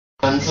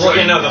guns.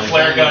 Well, the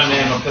flare gun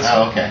and a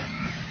pistol. Oh, okay.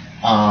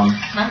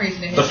 My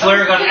reasoning. The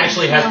flare gun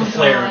actually has the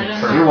flare in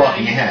it. You're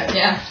walking ahead.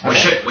 Yeah.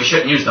 Okay. We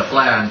shouldn't use the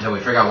flare until we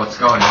figure out what's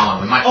going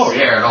on. We might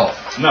scare it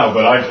off. No,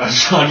 but I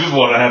just want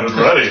to have it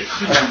ready.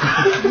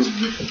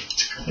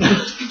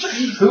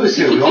 Who is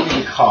who? We won't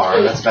need a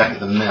car. That's back at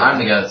the mill. I'm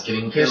the guy that's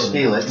getting Here's killed.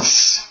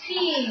 Felix.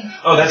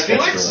 Oh, that's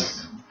Felix?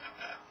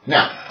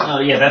 No. Oh,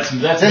 yeah, that's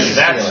This is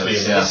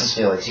Felix. Yeah. This is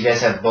Felix. You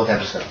guys both have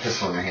just a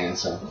pistol in your hand,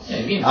 so.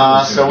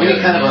 Yeah, So we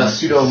need kind of a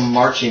pseudo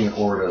marching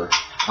order.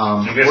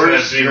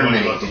 Where's your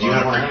name? Did you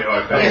have one?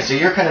 Okay, so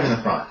you're kind of in the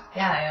front.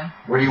 Yeah, I am.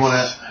 Where do you want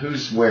to?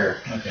 Who's where?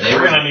 Okay.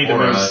 We're gonna need to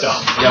move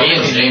stuff. Me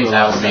and James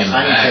have to be in the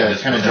I need back. to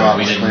Just kind of because draw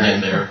we the didn't square.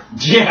 get there.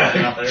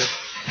 Yeah.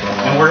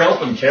 And we're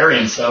helping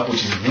carrying stuff,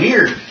 which is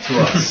weird to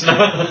us.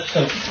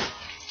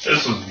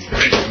 This was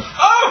great.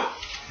 Oh!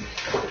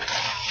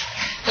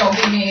 Don't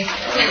be me.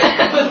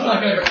 That's not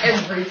good for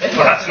everything.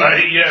 Last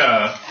night,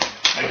 yeah.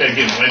 I gotta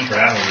get wind for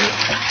half of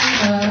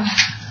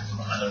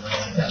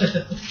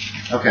it.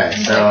 Okay,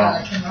 so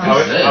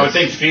I would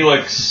think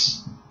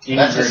Felix.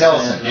 that's Miss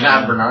Ellison. You not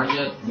have Bernard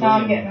yet? No,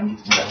 I'm getting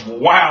him.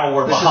 Wow,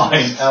 we're This is behind.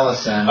 Miss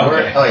Ellison.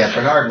 Okay. Oh yeah,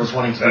 Bernard was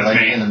wanting to be That's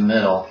like me. in the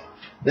middle.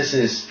 This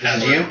is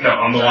you. No,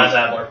 I'm the one.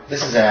 Adler.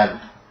 This is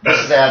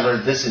Adler.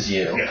 This is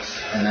you.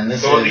 Yes. And then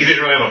this So you is.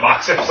 didn't really have a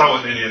box set. It's not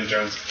with Indiana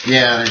Jones.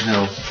 Yeah, there's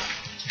no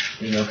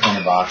kind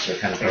of box or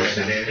kind of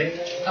person.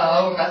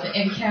 Oh, we're about to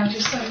encounter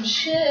some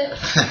shit.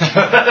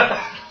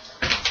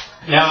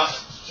 Now,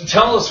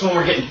 tell us when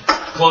we're getting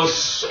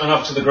close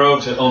enough to the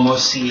grove to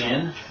almost see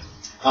in.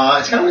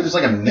 It's kind of weird. There's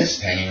like a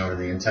mist hanging over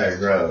the entire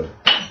grove.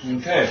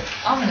 Okay.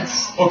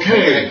 Ominous.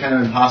 Okay. Kind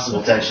of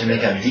impossible to actually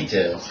make out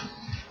details.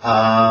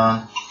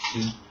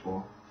 2,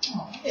 4.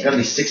 It's got to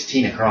be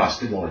 16 across.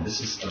 Good lord, this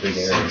is a big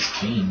area.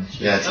 16.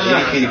 Yeah, it's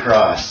 80 feet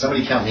across.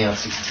 Somebody count me out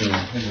 16.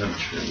 There's another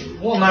tree.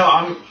 Well,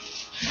 no,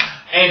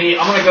 Andy,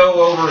 I'm gonna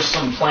go over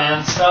some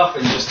plan stuff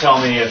and just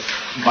tell me if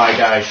my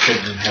guy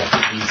shouldn't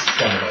have these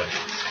kind of.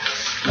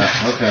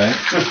 Okay.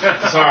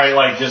 Sorry,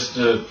 just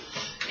to.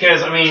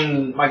 Because,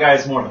 my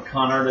guy's more of a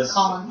con artist,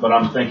 Collin. but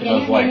I'm thinking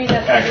of,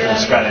 actual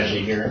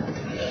strategy here.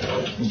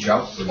 You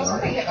dropped That's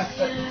Bernard. gonna hit my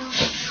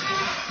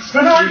foot.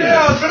 Bernard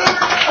down!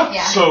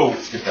 Yeah. So,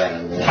 Let's get that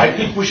out of the way. I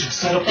think we should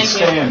set up the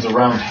stands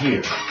around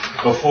here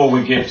before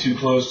we get too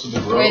close to the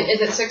grove. Wait,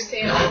 is it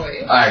 16 all the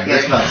way? Alright, Yeah,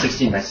 it's great. about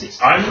 16 by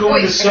 16. I'm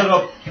going to set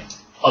up a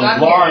So I'm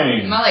here.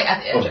 line Am I like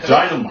at the edge of of it?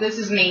 dynamite. This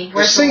is me. There's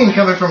Where's singing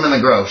coming from in the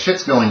grove.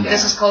 Shit's going down.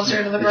 This is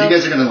closer to the If grove. you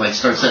guys are going to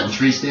start setting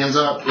tree stands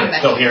up, I'm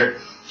back. They'll hear it.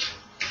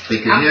 they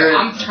can hear it.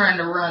 I'm trying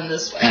to run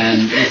this way.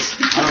 And it's,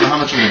 I don't know how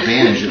much of an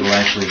advantage it will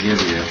actually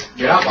give you.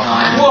 Get out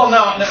behind. Well,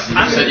 no,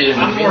 said you didn't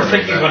I'm more mean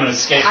thinking that. of an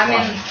escape I'm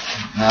plan. in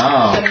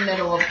Oh. the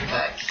middle of the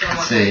back. So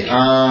Let's see. okay.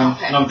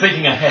 And I'm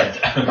thinking ahead.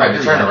 Right,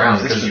 you're turning around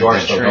This because is you a are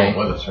big still tree. going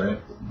with us, right?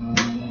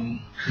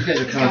 You guys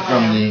are coming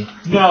from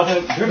the... No,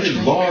 they're very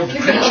large You're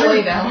gonna lay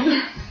creature. down.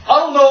 I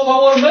don't know if I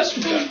want to mess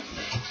with them.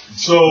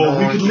 So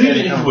we could lead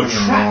it into a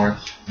trap.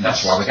 north.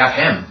 That's why we got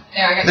him.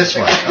 Yeah, I got This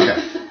way.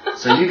 Okay.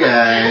 So you Is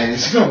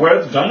guys... he going to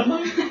wear the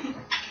dynamite?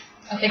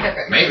 I think I've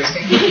got Maybe.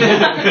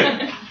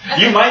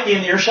 You might be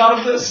in earshot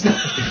of this.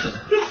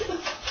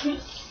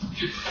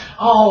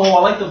 Oh, I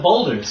like the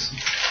boulders.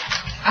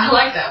 I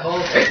like that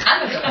boulder.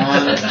 I'm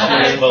gonna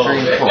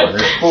 1, 2, 3, 4.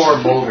 There's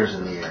 4 boulders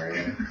in the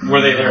area.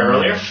 Were they there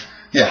earlier?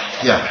 Yeah.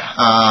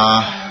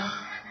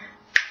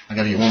 I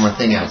gotta get one more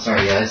thing out.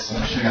 Sorry, guys.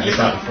 I should have got this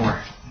out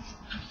before.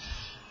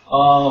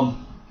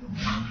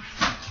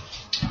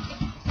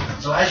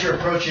 So as you're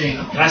approaching...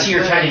 Can I see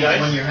your tiny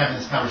dice? When you're having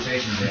this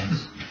conversation,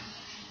 James.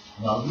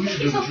 Well, we should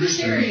do so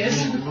serious.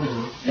 You're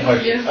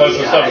Oh,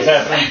 so stuff is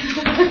happening.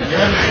 having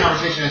this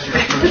conversation as you're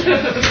approaching.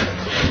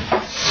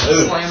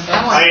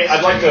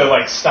 I'd like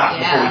to stop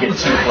before we get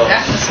too close.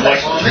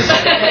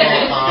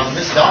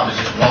 Miss Dog is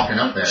just walking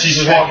up there. She's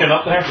just walking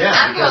up there? Yeah,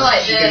 I'm going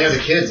like she can hear this.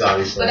 the kids,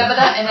 obviously. And then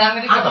I'm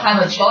gonna go behind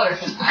the boulder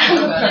because I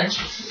know better.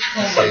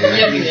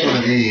 Use one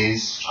of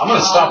these. I'm going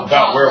to stop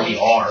about where we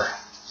are.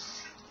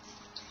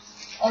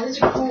 Oh,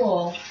 these are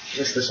cool.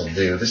 This will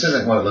do. This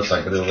isn't what it looks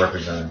like, but it'll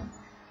represent.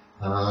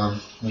 Let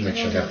me make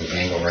sure I got the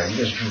angle right. You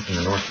guys are coming from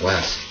the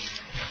northwest.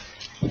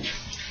 I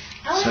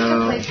like So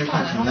to play if you're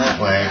fun. coming from that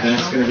way, then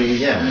it's going to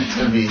be, it's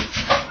going to be...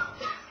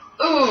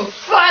 Ooh,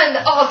 find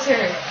the altar.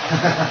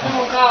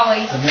 Oh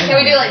golly. Can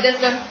we do like this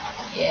then?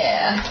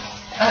 Yeah.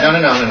 No,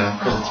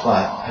 because it's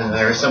flat. And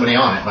there is somebody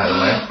on it, by the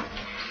way.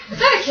 Is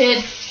that a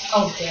kid?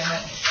 Oh damn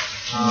it.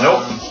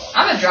 Nope.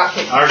 I'm gonna drop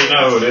kick. I already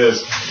know who it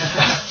is.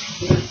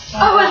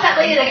 Oh, what's that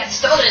lady that got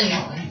stolen?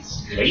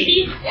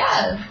 Lady?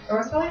 Yeah. Or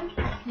what's going?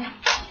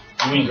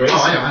 You mean Grace? Oh,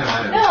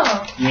 I know.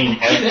 No. You mean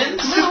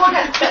Evans? The little one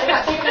that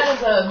got taken out of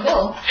the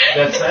mill.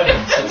 That's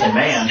Evans. That's a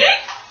man.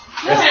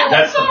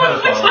 That's the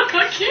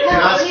pedophile. You're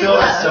not spilling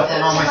that stuff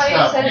on all my Somebody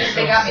stuff. said it.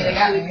 They got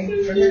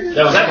me.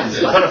 That was Evans,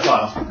 the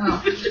pedophile.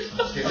 Oh.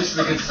 Okay, this is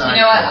a good sign.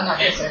 You know what? I'm not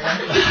gonna say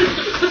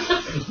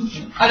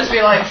that. I'll just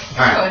be like,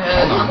 go Alright,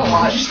 ahead. hold on. I'm gonna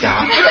watch.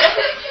 Stop.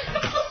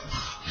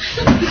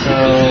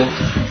 So,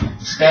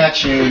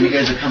 statue, you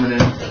guys are coming in.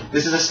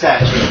 This is a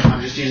statue.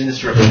 I'm just using this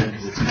to represent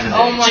because It's kind of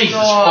Oh big. my Jesus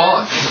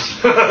god.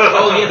 fuck.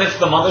 Oh yeah, that's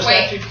the mother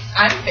Wait, statue.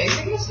 I'm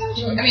facing this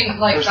statue? I mean,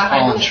 like, There's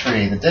behind fallen me.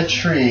 tree. The dead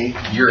tree.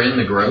 You're in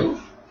the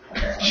grove?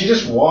 She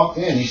just walked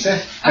in. You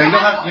said no. You don't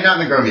have. You're not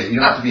in the grove yet. You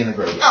don't have to be in the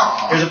grove yet.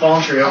 Aw. There's a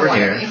fallen tree over I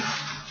wanna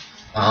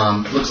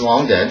here. be. Looks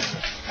long dead.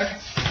 Okay.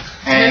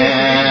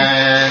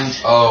 And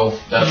Oh,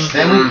 that's...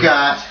 then we've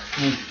got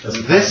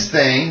this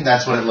thing.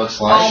 That's what it looks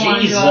like. Oh my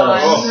Jesus.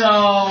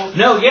 god.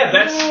 No, yeah,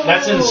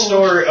 that's in the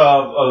story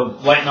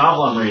of light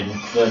novel I'm reading,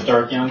 the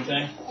Dark Young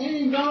thing.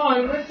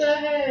 God, what the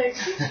heck?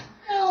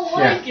 I don't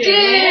Yeah. like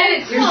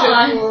it. Dude, Come come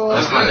on. on.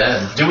 That's my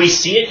dad. Do we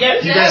see it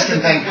yet? You guys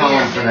can thank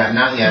Collin for that.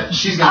 Not yet.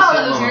 She's gonna Oh, sit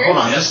that was alone. yours? Hold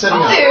on. Just setting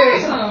Oh,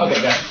 up. dude.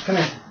 Okay, got it. Come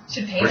here.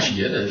 Should pay Where'd them.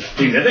 you get it?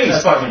 Dude, that thing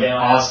is fucking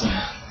awesome.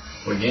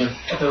 What game?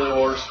 Cthulhu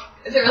Wars.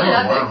 Is it really Oh,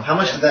 that big? wow. How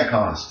much did that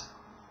cost?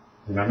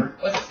 Remember?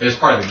 It was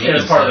part of the game. It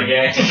was part of the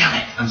game.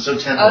 I'm so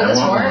tempted. Oh, I is this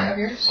want more one. of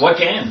yours? What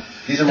game?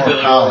 These are more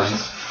Cthulhu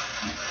Collins.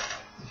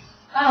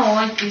 I don't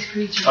like these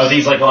creatures. Are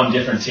these like on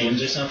different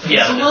teams or something?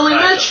 It's Willie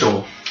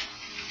Mitchell.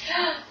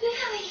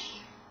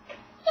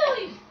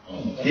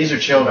 These are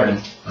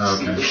children.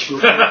 Okay.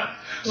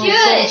 Good.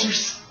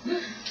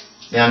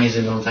 Yeah, I'm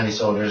using little tiny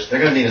soldiers. They're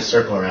gonna need a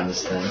circle around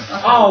this thing.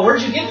 Oh,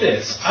 where'd you get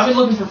this? I've been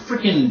looking for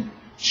freaking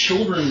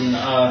children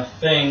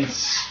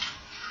things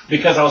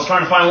because I was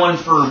trying to find one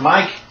for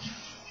Mike,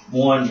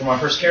 one for my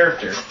first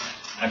character.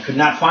 I could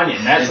not find it,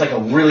 and that's like a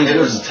really It good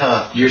was one.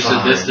 tough. Your to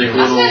find. sadistic I'm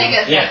little... gonna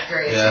get Yeah. that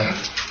grade. Yeah.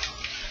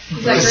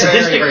 Is that It's grade?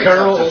 Sadistic very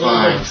girl, tough to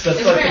find. that's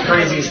like the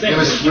craziest thing. It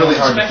was really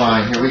hard to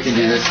find. Here, we can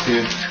do this too.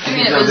 You mean, can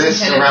it throw was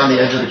this intended around the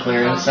for- edge of the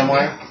clearing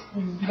somewhere.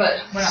 But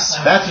we're not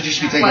playing. That's what you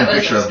should be taking a What is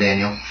picture this? of,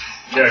 Daniel.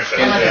 Yeah,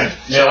 exactly. Okay.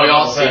 So we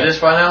all see this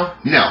by now?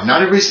 No, not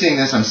everybody's seeing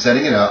this. I'm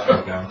setting it up.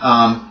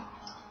 Okay.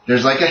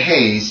 There's like a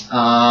haze.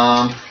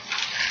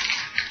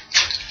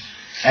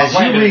 As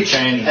planning you to reach,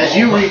 change as all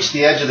you of reach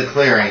the edge of the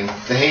clearing,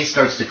 the haze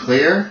starts to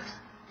clear,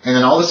 and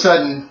then all of a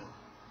sudden,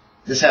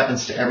 this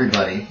happens to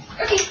everybody.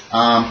 Okay.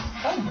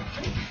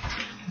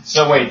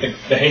 So wait,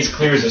 the haze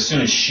clears as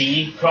soon as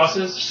she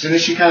crosses? As soon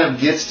as she kind of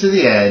gets to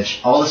the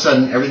edge, all of a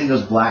sudden everything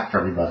goes black for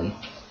everybody.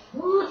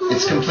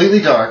 It's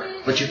completely dark,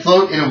 but you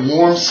float in a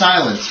warm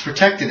silence,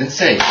 protected and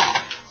safe.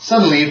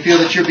 Suddenly you feel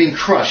that you're being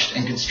crushed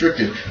and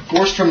constricted,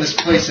 forced from this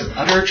place of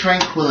utter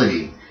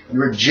tranquility.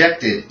 You're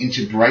ejected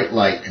into bright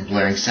light and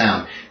blaring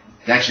sound.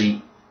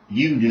 Actually,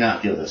 you do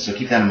not feel this, so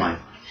keep that in mind.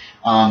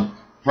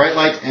 Bright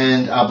light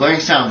and blaring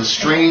sound. The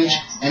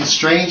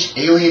strange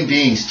alien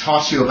beings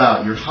toss you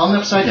about. You're hung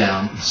upside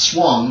down,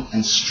 swung,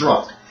 and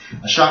struck.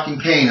 A shocking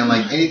pain,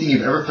 unlike anything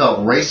you've ever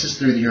felt, races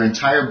through your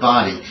entire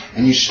body,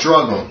 and you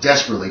struggle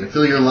desperately to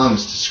fill your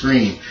lungs to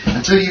scream.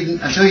 Until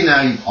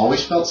now, you've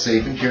always felt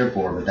safe and cared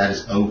for, but that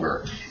is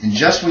over. And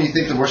just when you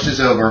think the worst is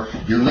over,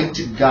 your link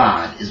to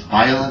God is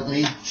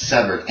violently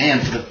severed.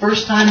 And for the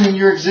first time in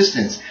your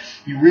existence,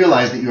 you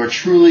realize that you are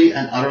truly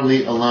and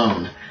utterly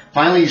alone.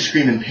 Finally, you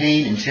scream in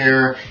pain and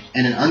terror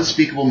and in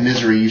unspeakable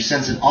misery. You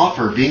sense an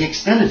offer being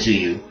extended to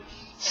you.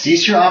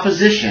 Cease your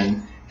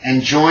opposition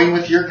and join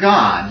with your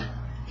God.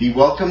 Be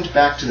welcomed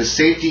back to the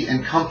safety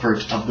and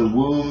comfort of the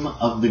womb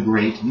of the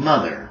Great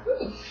Mother.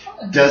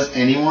 Does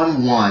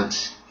anyone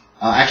want...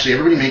 actually,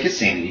 everybody make a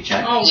sanity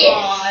check. Oh, Yes.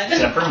 God.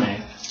 Except for me.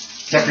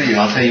 Except for you.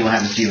 I'll tell you what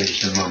happens to you in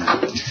just a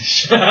moment.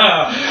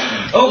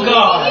 Oh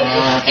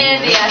god!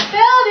 And the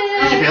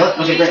I Did you felt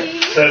feel it? Okay,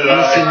 great. So did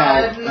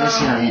I. Let me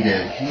see how he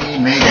did. He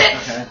made it.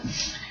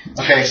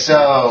 Okay. Okay,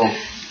 so...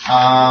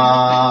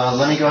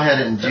 let me go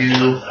ahead and do...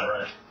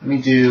 Let me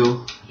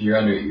do... If you're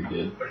under it, you're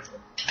good.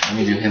 Let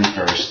me do him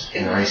first.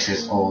 Erase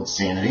his old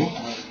sanity.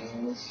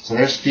 So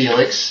there's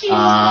Felix.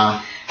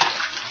 I'm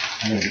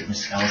gonna get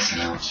Miss Ellison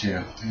out too.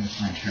 I'm gonna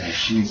find her.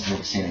 She needs to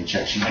make a sanity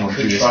check. She's going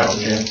through this all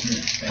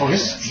too. Oh,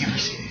 this is your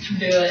sanity.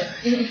 Do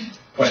it.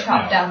 What?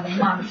 Chop down the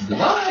monster.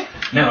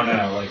 No,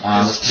 like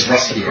Let's put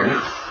this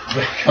here.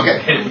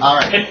 Okay,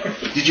 alright.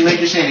 Did you make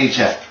your sanity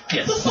check?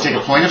 Yes. You take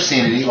a point of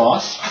sanity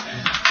loss.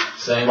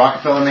 Same.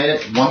 Rockefeller made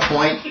it. 1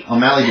 point.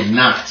 O'Malley did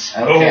not.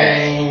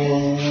 Okay.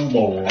 Oh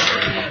boy.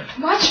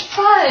 Much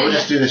fun. We'll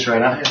just do this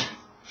right out here.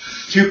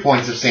 2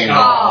 points of sanity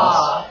loss.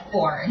 Aw,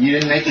 boring. You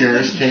didn't make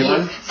yours,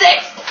 Katelyn.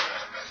 6.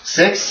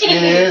 6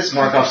 is.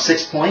 Mark off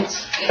 6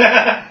 points.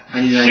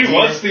 I need an He idea.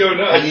 wants to go I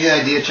nuts. need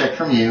an idea check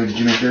from you. Did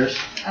you make yours?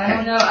 I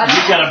don't know.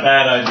 You got a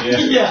bad idea.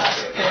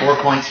 Yeah. 4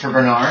 points for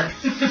Bernard.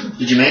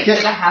 Did you make it?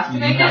 Did I have to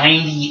make it?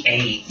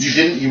 98. You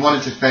didn't. You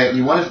wanted to fail.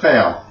 You wanted to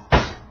fail.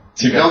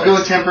 You don't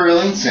go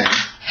temporarily insane.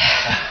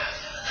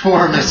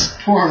 Poor Miss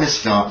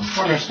Daughton.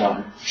 Poor Miss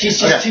Daughton. She's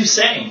just Okay. too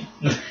sane.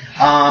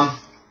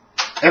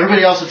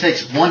 Everybody also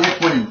takes 1 hit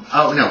point.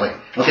 Oh no, wait.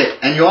 Okay,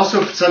 and you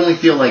also suddenly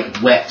feel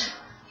like wet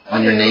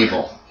on your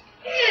navel,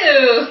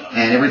 Ew.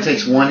 and everybody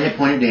takes 1 hit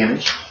point of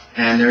damage,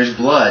 and there's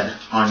blood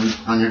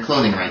on your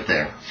clothing right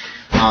there.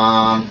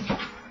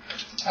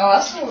 Oh,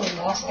 that's what we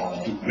lost all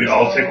of it. We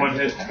all take 1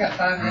 hit. I got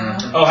 5 now.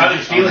 Oh, how did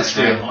Felix that's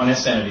do right. on his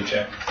sanity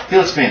check?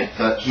 Felix made it,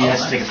 but he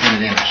has to take a point of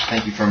damage.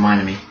 Thank you for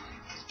reminding me.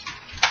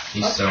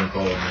 He's stone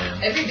cold,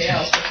 man. Every day I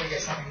was supposed to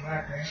get something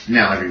back, right?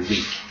 No, every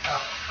week.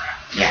 Oh,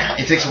 crap. Yeah,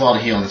 it takes a while to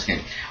heal in this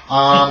game.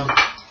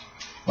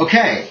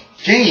 Okay,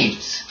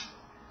 James,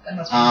 That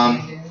must be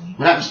amazing.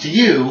 what happens to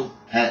you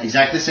at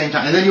exactly the same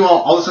time? And then you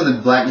all of a sudden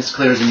the blackness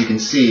clears and you can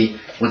see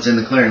what's in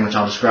the clearing, which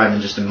I'll describe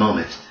in just a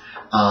moment.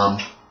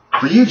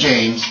 For you,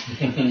 James,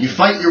 you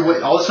fight your way.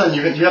 All of a sudden,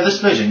 you have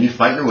this vision. You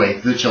fight your way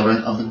through the children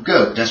of the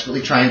goat,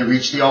 desperately trying to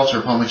reach the altar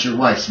upon which your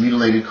wife's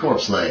mutilated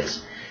corpse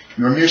lays.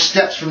 You are mere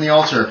steps from the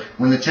altar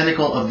when the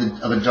tentacle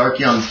of a dark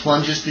young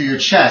plunges through your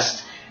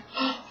chest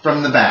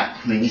from the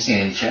back. Make me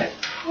sanity check.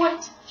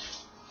 What?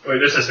 Wait,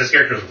 this is his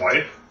character's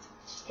wife?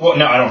 Well,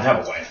 no, I don't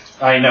have a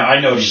wife. I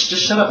know.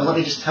 Just shut up and let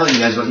me just tell you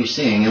guys what you're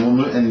seeing, and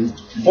we'll move. And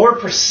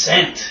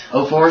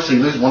 4%. 04, so you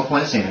lose 1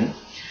 point of sanity.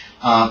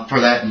 For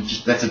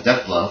that, that's a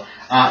death blow.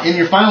 In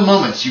your final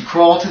moments, you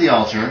crawl to the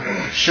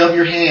altar, shove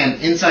your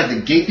hand inside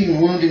the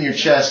gaping wound in your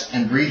chest,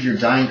 and breathe your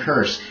dying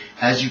curse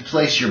as you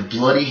place your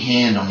bloody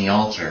hand on the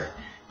altar.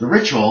 The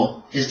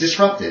ritual is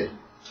disrupted.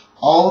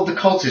 All of the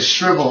cultists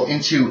shrivel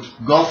into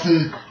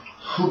Gothen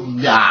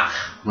Hugdach,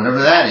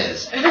 whatever that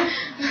is.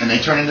 And they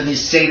turn into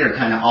these satyr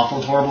kind of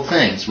awful, horrible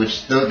things,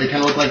 which they kind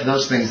of look like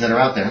those things that are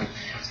out there.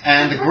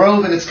 And the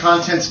grove and its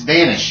contents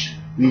vanish,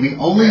 leaving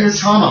only your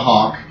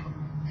tomahawk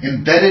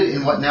embedded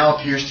in what now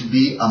appears to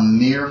be a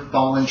mere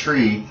fallen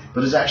tree,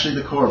 but is actually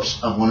the corpse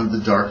of one of the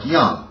dark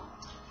young.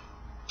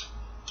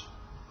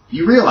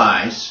 You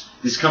realize,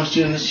 this comes to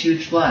you in this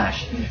huge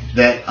flash,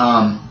 that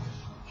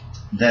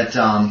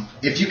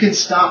if you can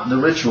stop the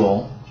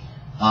ritual,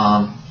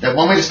 that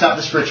one way to stop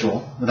this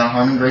ritual without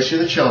harming Gracie or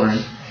the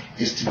children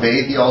is to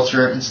bathe the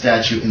altar and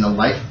statue in the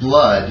life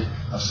blood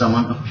of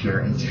someone of pure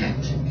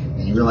intent.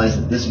 And you realize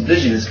that this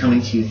vision is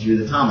coming to you through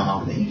the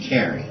tomahawk that you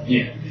carry.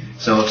 Yeah.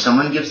 So if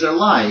someone gives their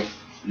life,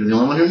 you're the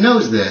only one who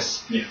knows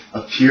this,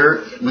 with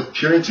pure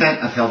intent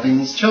of helping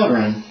these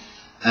children,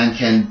 and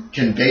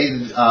can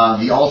bathe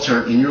the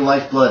altar in your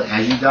lifeblood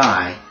as you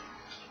die,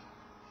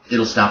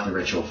 it'll stop the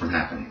ritual from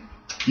happening.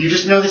 You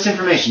just know this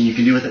information. You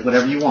can do with it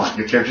whatever you want.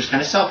 Your character's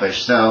kind of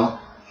selfish, so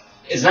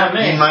It's not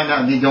me. you might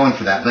not be going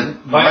for that.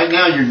 But right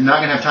now, you're not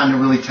going to have time to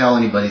really tell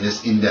anybody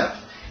this in depth.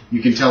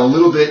 You can tell a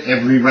little bit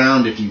every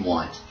round if you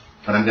want.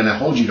 But I'm going to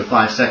hold you to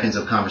 5 seconds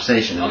of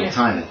conversation and we'll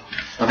time it.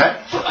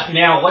 Okay?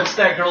 Now, what's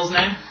that girl's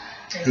name?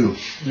 Who?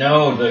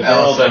 No, the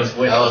girl that's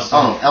with us.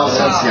 Oh,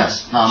 Ellison,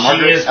 yes.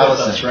 Margaret She is with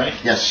Ellison. us, right?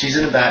 Yes, she's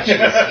in the back. She's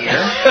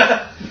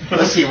here.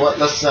 Let's see what.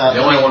 Let's. The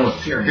only one with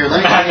fear. Here,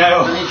 let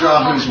me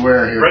draw who's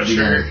where here at the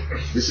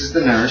beginning. This is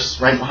the nurse,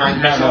 right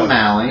behind her is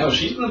O'Malley. No,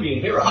 she's going to be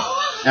a hero.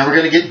 And I'm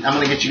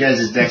gonna get you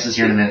guys' dexes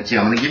here in a minute too.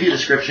 I'm gonna give you a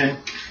description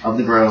of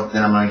the grove,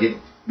 then I'm gonna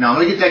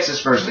get dexes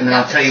first, and then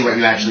I'll tell you what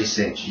you actually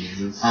see.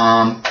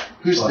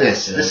 Who's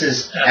this? This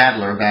is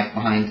Adler back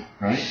behind,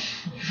 right?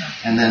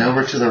 And then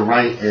over to the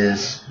right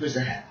is who's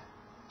that?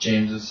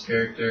 James's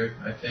character,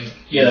 I think.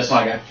 Yeah, that's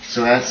my guy.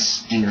 So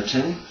that's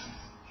Ingerton.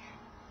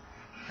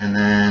 And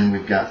then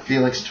we've got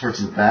Felix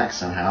towards the back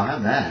somehow.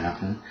 How'd that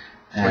happen?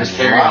 And He's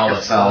carrying all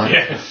this stuff.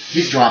 Rockefeller.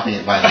 He's dropping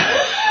it, by the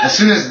way. As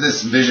soon as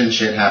this vision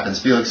shit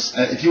happens, Felix,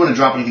 if you want to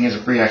drop anything as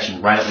a free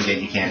action right at the gate,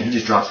 you can. He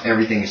just drops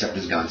everything except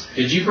his guns.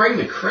 Did you bring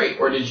the crate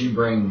or did you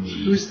bring the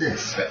Who's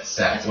this?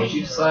 sack? What did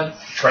you decide?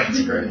 That's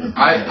a great one.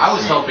 I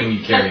was helping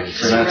you carry the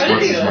So crate. that's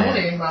what's his Pretty name.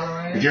 name, by the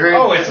way. Did you hear it?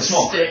 Oh, it's a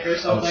small. Stick or Oh,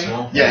 something.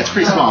 small? Yeah, it's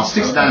pretty small.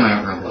 Sticks of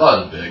dynamite around it.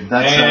 Oh, it's big.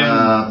 That's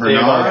And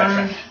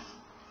Bernard.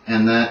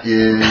 And that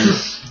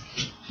is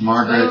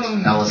Margaret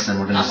Ellison.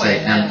 We're going to say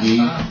M.E.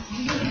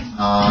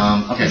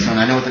 Okay, so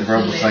I know what the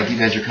grove looks like. You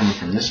guys are coming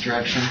from this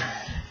direction.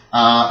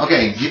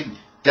 Okay, get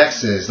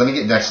dexes. Let me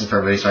get dexes for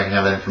everybody so I can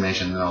have that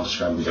information, and then I'll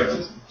describe the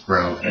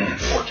grove.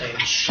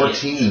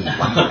 14.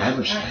 Wow,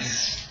 average.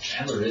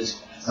 Adler is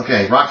fast.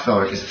 Okay,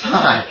 Rockefeller is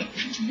 5.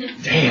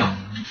 Damn.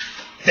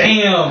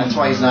 That's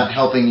why he's not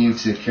helping you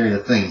to carry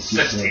the things. He's,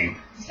 16.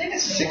 I think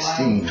it's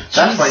 16.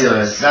 That's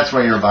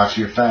why you're a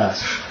boxer. You're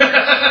fast. Okay.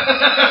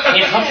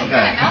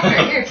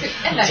 Alfred, here, too.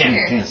 And back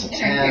here. 10. So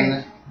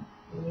And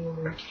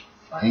right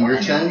 10.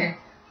 Ingerton.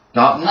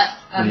 Daughton. What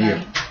are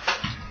you?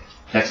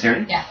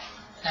 Dexterity? Yeah.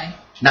 9.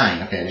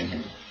 9. Okay, I didn't hit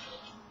you.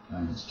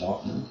 9 is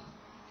Daughton.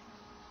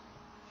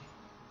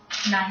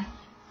 9.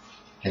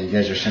 Okay, you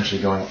guys are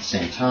essentially going at the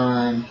same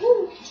time.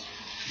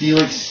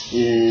 Felix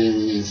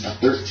is a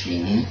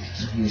 13.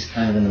 He's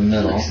kind of in the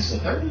middle. This is a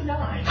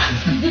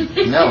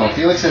 39. No,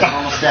 Felix has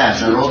normal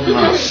stats. I rolled him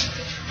up.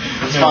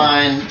 Let's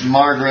find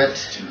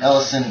Margaret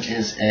Ellison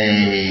is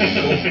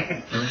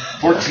a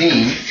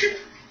 14.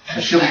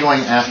 She'll be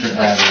going after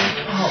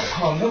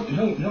Adler.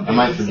 No. I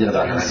might forget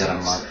about her. I got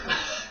on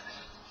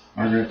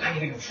Margaret. I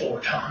gotta go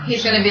 4 times.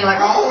 He's gonna be like,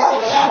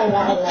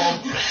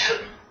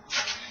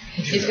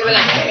 he's gonna be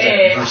like,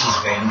 hey.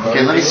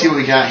 Okay, let me see what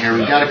we got here.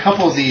 We've got a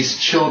couple of these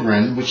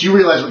children, which you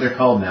realize what they're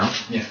called now.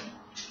 Yeah.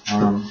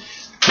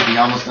 The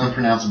almost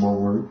unpronounceable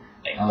word.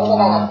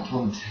 12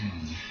 and 10.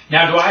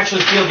 Now, do I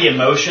actually feel the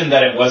emotion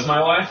that it was my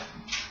wife?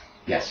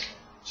 Yes.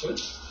 Sweet.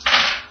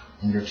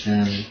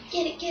 Ingerton.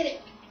 Get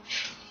it.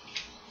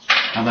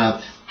 How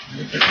about...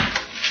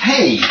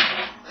 Hey!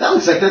 That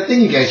looks like that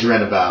thing you guys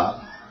read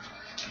about.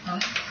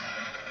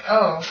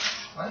 Oh,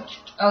 what?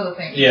 Oh, the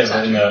thing.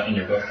 Yeah, in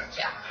your book.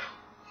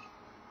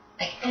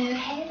 Like,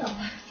 halo.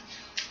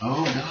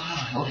 Oh,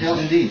 God. Oh, hell,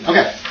 indeed.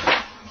 Okay.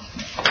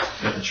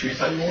 Got the tree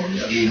side more?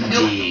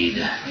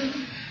 Indeed.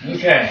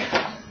 Okay.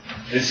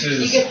 This You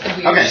is. get the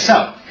weird. Okay,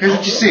 so here's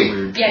what you see.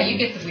 Yeah, you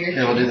get the weird.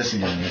 Okay, we'll do this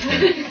again.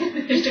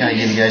 Just kind of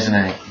give you guys the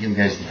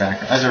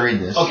background as I read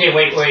this. Okay,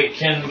 wait.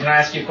 Can I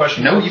ask you a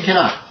question? No, you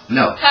cannot.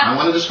 No, I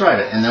want to describe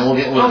it, and then we'll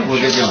get going.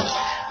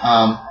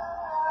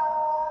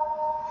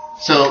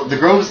 So the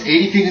grove is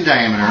 80 feet in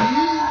diameter.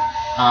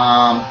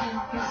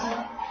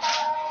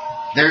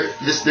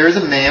 There is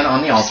a man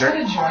on the altar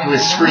who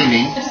is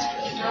screaming.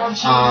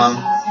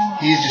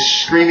 He's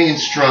just screaming and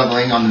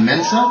struggling on the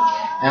Mensa.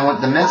 And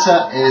what the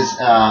Mensa is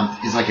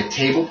like a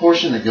table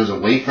portion that goes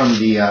away from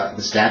the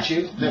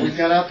statue that we've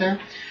got out there.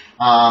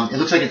 It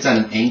looks like it's at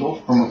an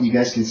angle from what you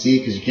guys can see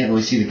because you can't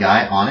really see the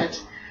guy on it.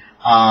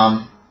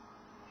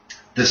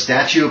 The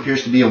statue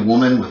appears to be a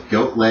woman with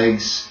goat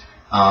legs.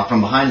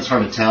 From behind it's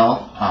hard to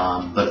tell,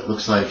 but it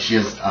looks like she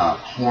has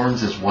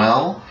horns as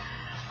well.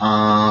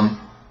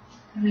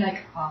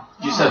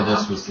 You said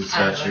this was the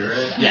statue,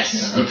 right?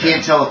 Yes. You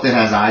can't tell if it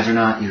has eyes or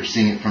not. You're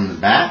seeing it from the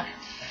back.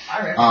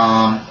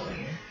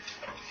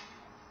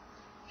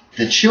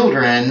 The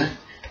children,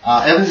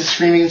 Evans is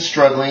screaming and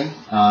struggling.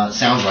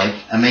 Sounds like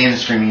a man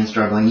is screaming and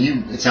struggling.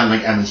 It sounds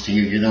like Evans to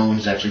you. You're the one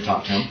who's actually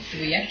talked to him. Do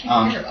we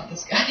actually hear about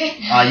this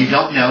guy? You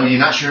don't know. You're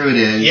not sure who it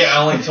is. Yeah,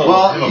 I only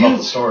told him about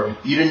the story.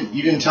 You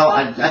didn't tell.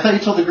 I thought you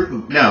told the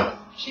group. No.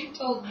 She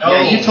told.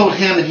 Yeah, you told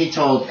him, and he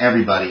told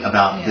everybody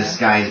about this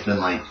guy who's been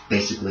like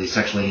basically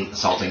sexually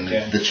assaulting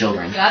the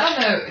children. Yeah, I don't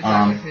know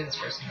exactly who this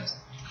person is.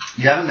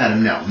 You haven't met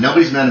him. No,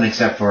 nobody's met him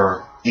except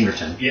for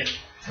Ingerton. Yeah.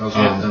 No,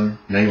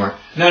 you weren't.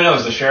 No, it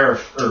was the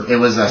sheriff. It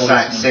was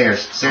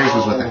Sayers. Sayers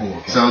was with him.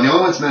 Okay. So the only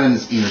one that's met him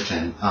is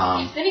Ingerton.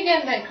 Then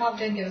again, that cop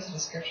did give us a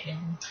description of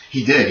him.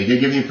 He did. He did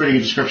give you a pretty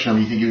good description of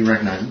him. You think you would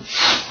recognize him.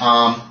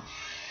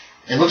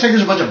 It looks like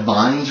there's a bunch of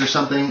vines or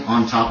something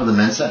on top of the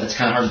Mensa. It's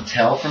kind of hard to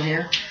tell from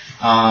here.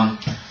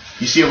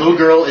 You see a little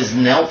girl is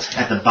knelt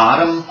at the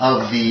bottom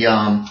of the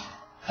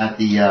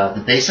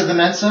base of the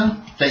Mensa,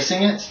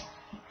 facing it,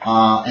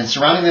 and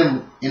surrounding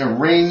them in a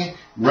ring,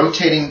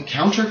 rotating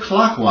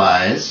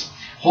counterclockwise,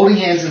 holding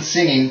hands and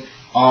singing,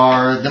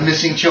 are the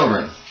missing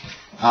children.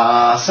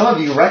 Some of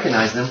you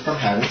recognize them from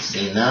having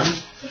seen them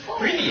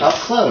up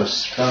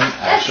close from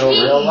actual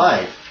real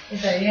life.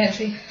 Is that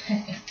Yancy?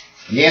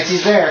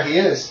 Yancey's there. He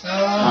is.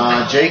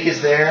 Jake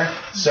is there.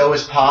 So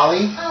is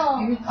Polly.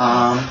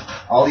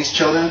 All these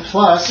children.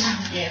 Plus,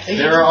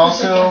 there are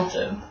also.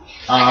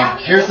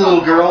 Here's the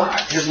little girl.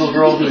 Here's the little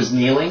girl who is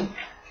kneeling.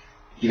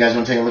 You guys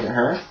want to take a look at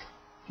her?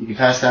 You can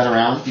pass that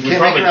around. You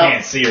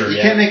can't see her.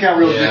 You can't make out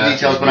real good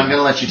details, but I'm going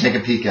to let you take a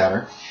peek at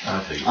her.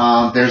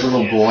 There's a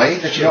little boy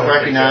that you don't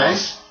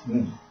recognize.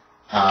 And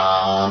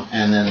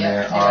then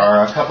there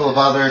are a couple of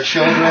other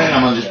children.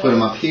 I'm going to just put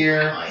them up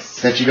here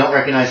that you don't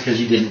recognize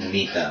because you didn't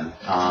meet them.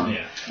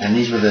 And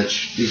these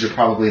are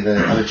probably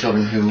the other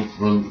children who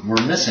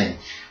were missing.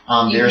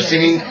 They're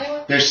singing.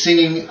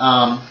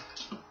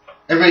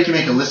 Everybody can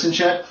make a listen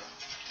check.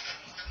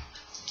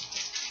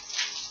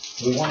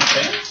 We want to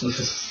say?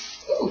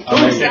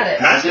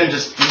 That's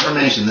just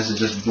information. This is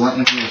just blunt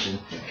information.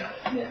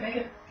 Make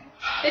it.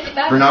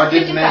 Bernard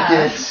didn't make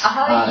it.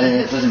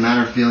 It doesn't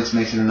matter if Felix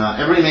makes it or not.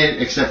 Everybody made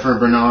it except for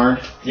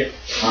Bernard. Yep.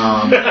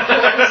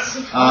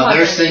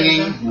 They're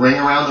singing "Ring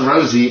Around the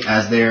Rosie"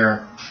 as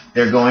they're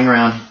going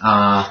around.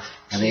 Are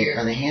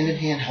they hand in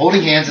hand,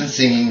 holding hands and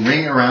singing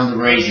 "Ring Around the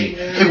Rosie"?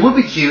 It would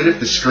be cute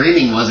if the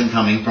screaming wasn't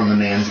coming from the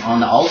man's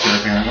on the altar,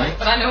 apparently.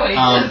 But I know what he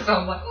said, so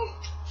I'm like.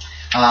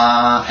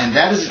 And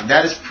that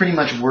is pretty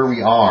much where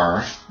we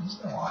are. I'm just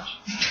gonna watch.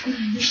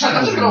 I'm just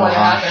gonna let it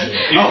happen.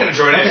 You're gonna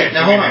join it. Okay,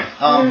 now hold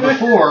on.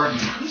 Before,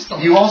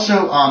 you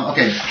also,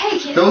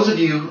 those of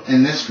you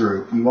in this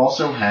group, you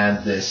also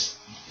had this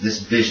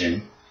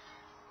vision,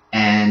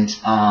 and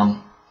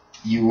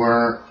you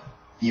were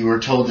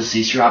told to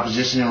cease your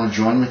opposition and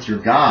join with your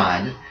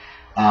God.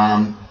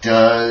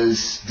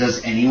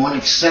 Does anyone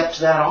accept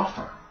that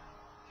offer?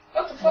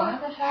 What the fuck?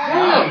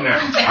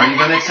 Are you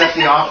going to accept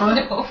the offer?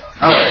 No.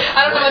 Okay.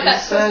 I don't know what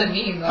that's supposed to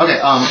mean, though. Okay,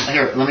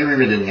 here, let me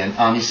reread it again.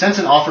 He sends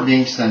an offer being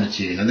extended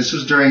to you. Now, this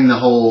was during the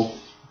whole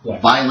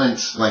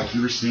violent, like,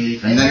 you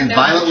received, and then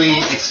violently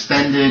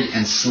expended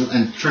and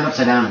turned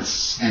upside down and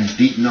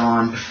beaten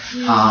on.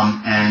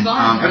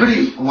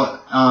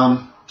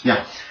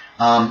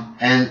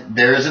 And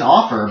there is an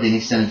offer being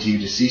extended to you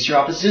to cease your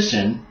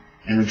opposition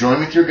and rejoin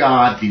with your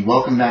God, be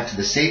welcomed back to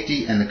the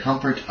safety and the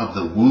comfort of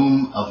the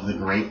womb of the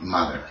Great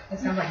Mother.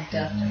 That sounds like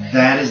death to me.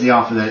 That is the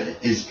offer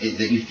that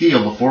you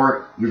feel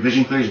before your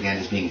vision clears again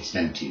is being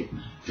extended to you.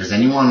 Does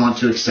anyone want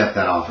to accept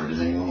that offer? Does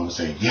anyone want to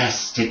say,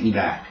 yes, take me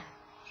back?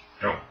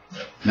 No.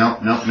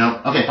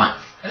 Okay, fine.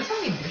 That's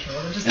not even visual.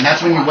 And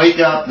that's when you wake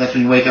up. That's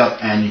when you wake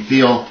up and you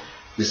feel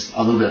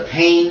a little bit of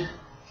pain,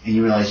 and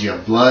you realize you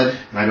have blood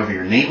right over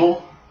your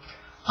navel,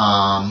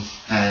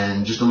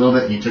 and just a little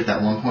bit, and you took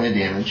that 1 point of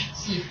damage.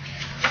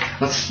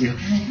 What's you?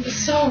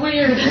 It's so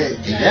weird.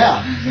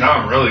 Yeah. Now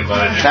I'm really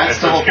glad. That's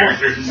the whole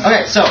point.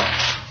 Okay, so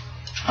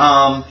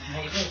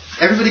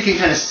everybody can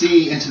kind of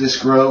see into this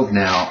grove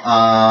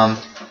now.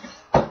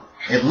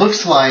 It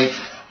looks like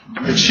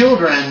The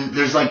children,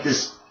 there's like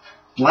this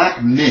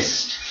black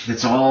mist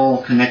that's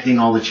all connecting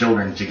all the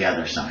children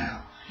together somehow.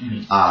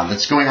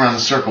 That's going around the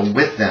circle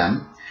with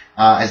them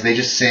as they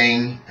just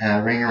sing,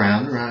 Ring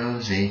Around the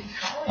Rosie.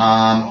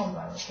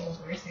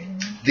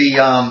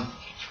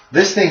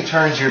 This thing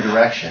turns your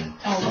direction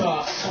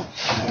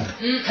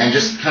and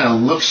just kind of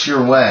looks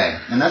your way.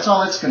 And that's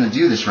all it's going to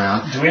do this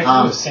round. Do we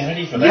have to do a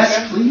sanity for that? Yes,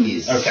 guy?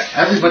 please. Okay.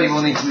 Everybody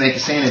will need to make a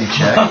sanity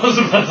check. I was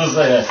about to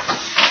say that.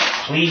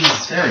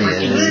 Please There he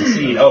freaking is.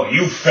 succeed. Oh,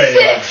 you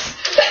failed. 6.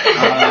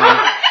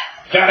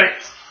 Got it.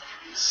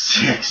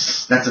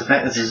 6. That's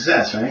a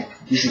success, right?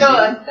 You No,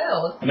 I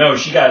failed. No,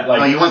 she got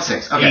like... Oh, you want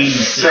 6. Okay.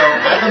 So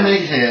Adler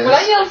made his. When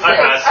I yell 6,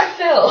 I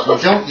failed. Well,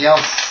 don't yell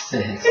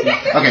 6.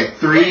 Okay,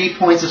 3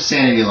 points of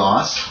sanity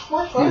loss.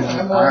 What's wrong?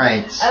 All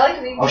right. I like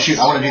to be. Oh shoot!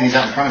 I want to do these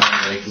out in front of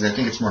everybody because I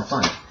think it's more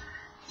fun.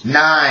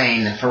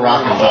 9 for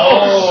Rockefeller.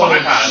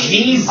 Oh,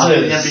 Jesus. I'll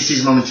do the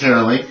NPCs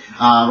momentarily.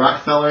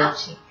 Rockefeller,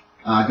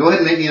 go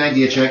ahead and make me an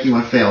idea check. You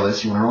want to fail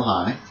this? You want to roll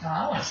high? No,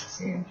 I want to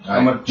succeed.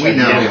 I'm gonna We check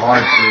know. really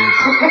hard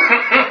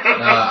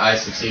too. I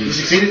succeeded. You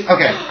succeeded.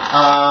 Okay.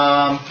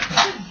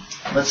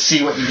 Let's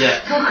see what you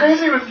get. Go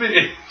crazy with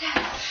me.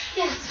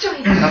 Yes,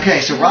 join.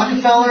 Okay, so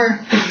Rockefeller.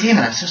 Damn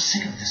it! I'm so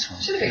sick of this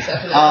one. Should have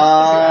accepted it.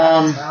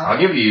 I'll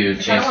give you a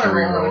chance to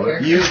reroll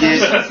it. You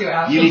get. Let's see what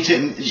happens. You need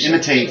to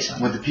imitate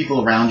what the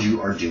people around you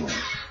are doing.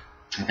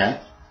 Okay.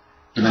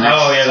 For the next.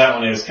 Oh, yeah, that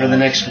one is. For the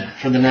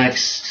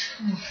next.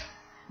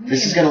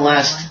 This is going to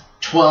last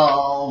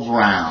 12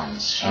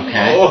 rounds.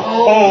 Okay.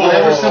 Oh.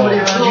 Whatever somebody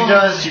around you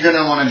does, you're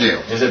going to want to do.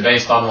 Is it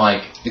based on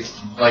like It's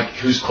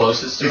who's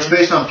closest to It's him?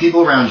 based on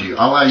people around you.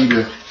 I'll allow you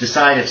to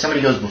decide if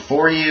somebody goes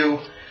before you,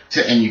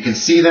 and you can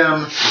see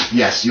them.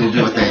 Yes, you'll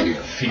do what they do,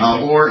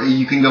 or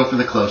you can go for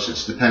the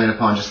closest, depending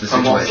upon just the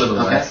I'm also situation.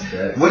 the last Okay.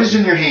 deck. What is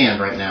in your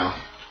hand right now?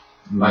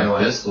 My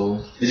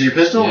pistol. Is it your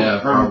pistol Yeah, or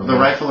probably. the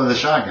rifle or the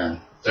shotgun?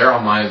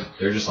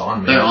 They're just on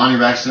me. They're on your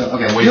back still.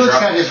 Okay. We Felix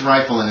dropped- got his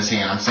rifle in his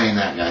hand. I'm saying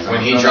that, guys. When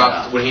I'm he throwing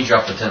that out.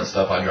 dropped the tent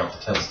stuff, I dropped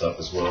the tent stuff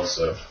as well.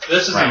 So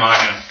This is Right. in my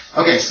hand.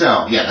 Okay,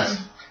 so yeah,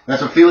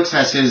 that's what Felix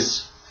has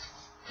his.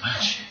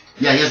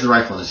 Yeah, he has the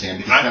rifle in his hand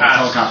because I he's got a passed.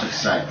 helicopter to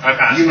sight. I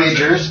passed. You made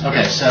yours.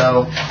 Okay,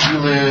 so you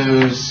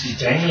lose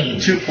Dang.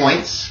 2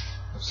 points.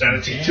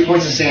 Sanity. 2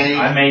 points of sanity.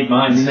 I made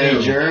mine You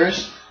made too.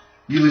 yours.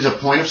 You lose a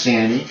point of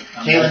sanity.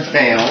 Katelyn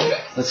failed.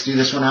 Let's do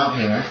this one out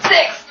here.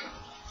 6.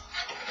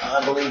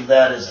 I believe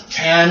that is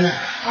 10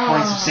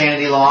 points of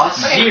sanity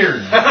loss. Dear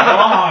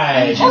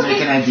God. Did you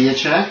make an idea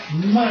check?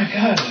 My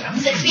God.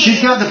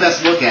 She's got the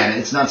best look at it.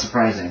 It's not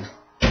surprising.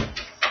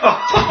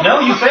 No,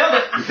 you failed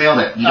it. You failed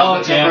it. You Oh,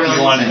 don't damn, temporarily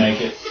you wanted to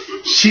insane. make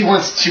it. She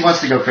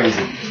wants to go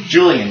crazy.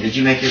 Julian, did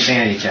you make your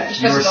sanity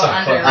check? You were so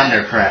under.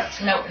 Under,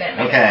 correct. Nope, didn't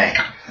make it. Okay.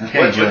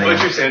 Okay, Julian.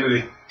 What's your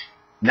sanity?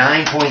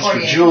 9 points for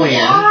 48. Julian.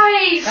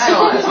 Why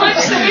so much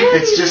sanity?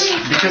 It's just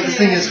because this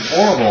thing is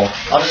horrible.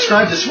 I'll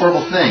describe this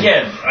horrible thing.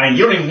 Yeah, I mean,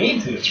 you don't even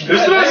need to.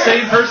 Who's the most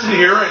sane person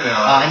here right now?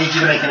 I need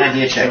you to make an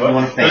idea check. You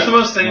want to fail. Who's the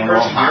most sane You wanna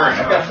roll person here right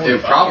high. now?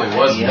 it probably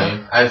was me.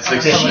 Yeah. I had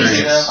 6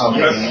 experience.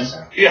 Okay.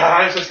 Yeah,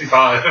 I have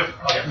 65.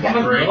 What That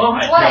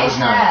was is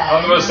not- that?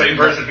 I'm the most sane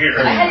person here.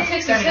 I had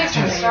 66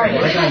 when we started.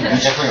 You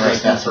definitely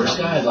write that First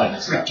guy had like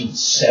freaking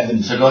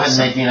 70. So go ahead and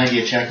make me an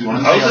idea check. You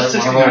want to I fail was it?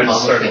 at You wanna roll 69 at the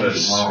above start of 50.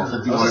 this. You wanna roll I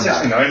 50, was at what is that?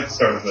 69 at the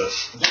start of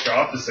this. It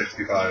dropped to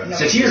 65.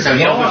 6 years ago.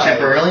 You don't go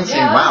temporarily and say,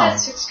 Yeah, I wow.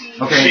 was at 60.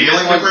 Okay, She the is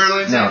only one.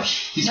 temporarily? No,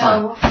 he's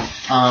No.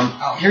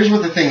 fine. Here's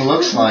what the thing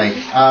looks like.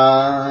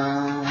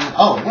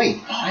 Oh,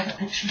 wait. Oh, I have a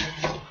picture.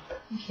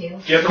 You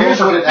have to roll Here's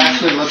what it for,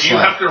 actually looks you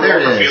like. have to There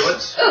roll for it is.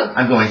 Felix.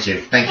 I'm going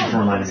to. Thank you for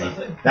reminding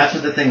me. That's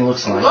what the thing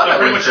looks like. It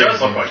pretty much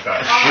does look like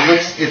that. It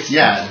looks.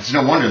 It's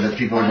no wonder that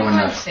people are going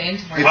nuts.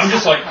 I'm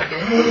just like,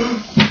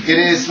 It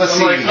is. Let's see.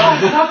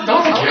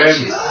 Don't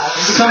again.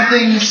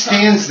 Something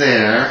stands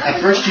there. At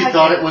first you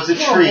thought it was a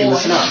tree.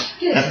 Listen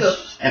up.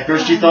 At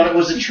first you thought it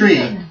was a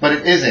tree, but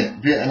it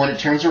isn't. When it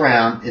turns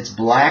around, it's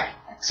black.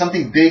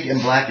 Something big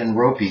and black and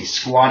ropey,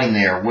 squatting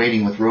there,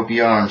 waiting with ropey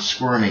arms,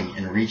 squirming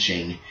and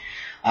reaching.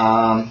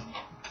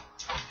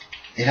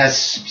 It has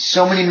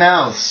so many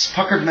mouths,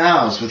 puckered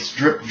mouths with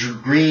drip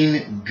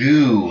green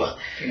goo.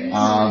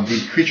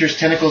 The creature's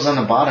tentacles on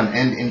the bottom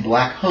end in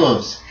black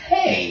hooves.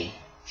 Hey,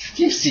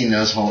 you've seen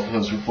those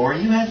hooves before.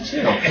 You have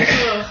too.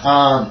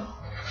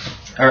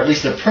 Or at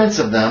least the prints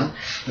of them.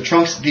 The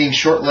trunks being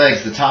short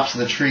legs, the tops of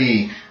the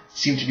tree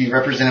seem to be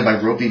represented by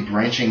ropey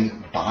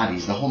branching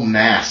bodies. The whole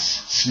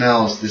mass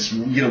smells this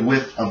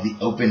whiff of the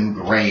open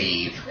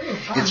grave.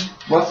 It's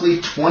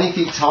roughly 20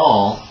 feet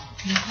tall.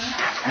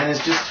 And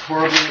it's just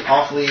horribly,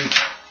 awfully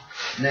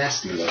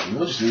nasty looking.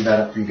 We'll just leave that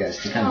up for you guys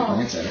to kind of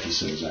glance at if you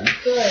so desire.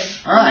 Good.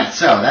 Alright,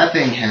 so that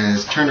thing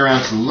has turned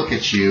around to look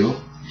at you.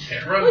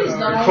 Can't run Please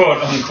Bernard. no. quote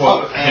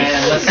unquote. Oh,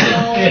 and let's see.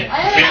 I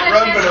haven't had a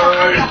Run, chance to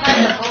Bernard. look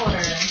behind the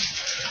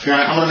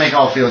folder. I'm going to make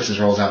all Felix's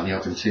rolls out in the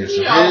open too.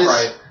 So Yeah. his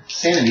Right.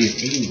 sanity is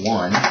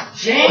 81.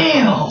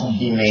 Damn!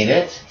 He made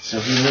it. So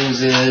he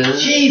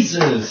loses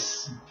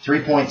Jesus!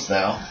 3 points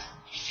though.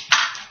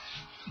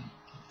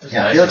 It's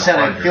Yeah, nice Felix and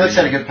had hard a to Felix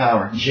had a read. good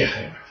power. Yeah.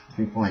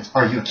 3 points.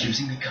 Are you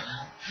accusing me, Collin?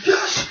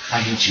 Yes,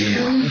 I need you.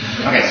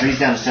 Okay, so he's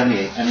down to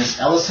 78. And Miss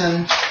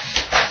Ellison,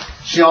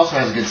 she also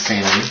has a good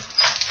sanity.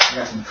 I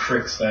got some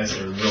cricks dice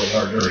that are real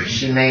hard to read.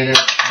 She made it.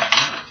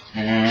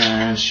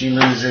 And she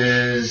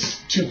loses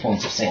 2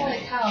 points of Holy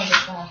sanity. cow,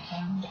 this last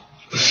time.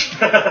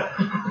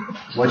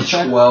 What'd you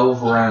say?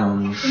 12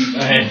 rounds.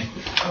 Hey.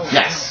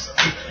 Yes.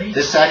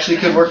 This actually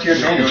could work to your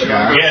advantage,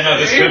 guys. Yeah, no,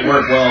 this could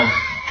work well.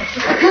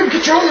 I couldn't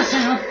control the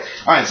sound.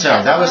 Alright, so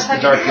that was the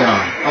Dark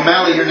Dawn.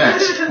 O'Malley, you're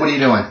next. What are you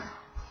doing?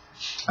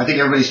 I think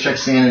everybody's checked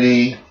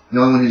sanity. The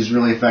only one who's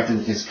really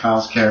affected is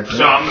Kyle's character.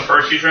 So I'm the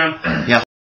first each round? Yeah.